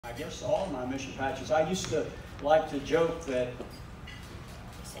I guess all of my mission patches. I used to like to joke that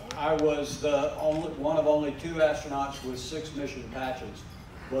I was one of only 2 astronauts with 6 mission patches.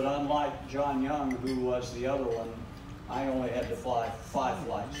 But unlike John Young, who was the other one, I only had to fly 5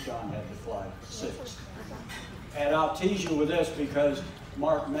 flights. John had to fly 6. And I'll tease you with this because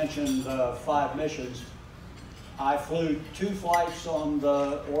Mark mentioned 5 missions. I flew 2 flights on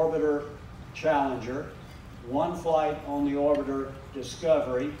the Orbiter Challenger, 1 flight on the Orbiter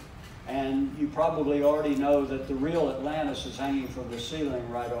Discovery, and you probably already know that the real Atlantis is hanging from the ceiling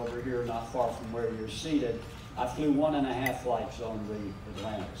right over here, not far from where you're seated. I flew 1.5 flights on the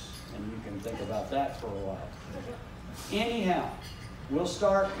Atlantis, and you can think about that for a while. Anyhow, we'll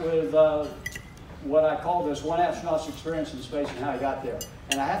start with what I call this one astronaut's experience in space and how he got there.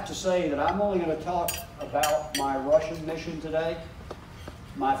 And I have to say that I'm only going to talk about my Russian mission today.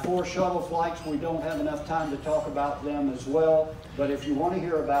 My 4 shuttle flights, we don't have enough time to talk about them as well, but if you want to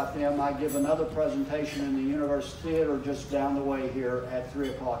hear about them, I give another presentation in the University Theater just down the way here at 3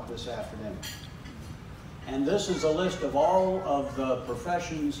 o'clock this afternoon. And this is a list of all of the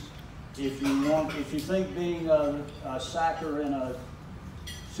professions. If you think being a sacker in a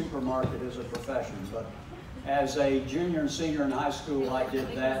supermarket is a profession, but as a junior and senior in high school, I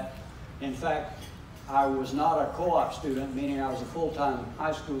did that. In fact, I was not a co-op student, meaning I was a full-time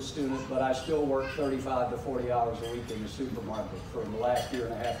high school student, but I still worked 35 to 40 hours a week in the supermarket for the last 1.5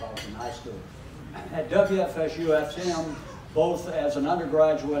 years I was in high school. At WFSU-FM, both as an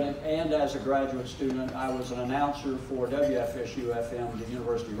undergraduate and as a graduate student, I was an announcer for WFSU-FM, the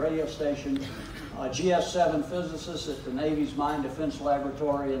university radio station, a GS-7 physicist at the Navy's Mine Defense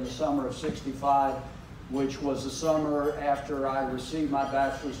Laboratory in the summer of '65, which was the summer after I received my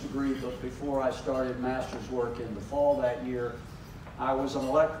bachelor's degree, but before I started master's work in the fall that year. I was an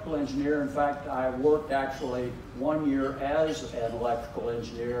electrical engineer. In fact, I worked actually 1 year as an electrical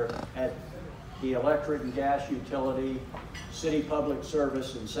engineer at the electric and gas utility City Public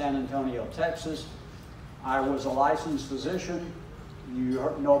Service in San Antonio, Texas. I was a licensed physician.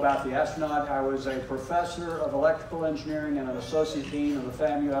 You know about the astronaut. I was a professor of electrical engineering and an associate dean of the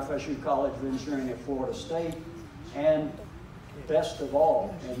FAMU FSU College of Engineering at Florida State. And best of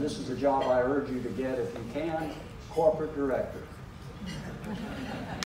all, and this is a job I urge you to get if you can, corporate director.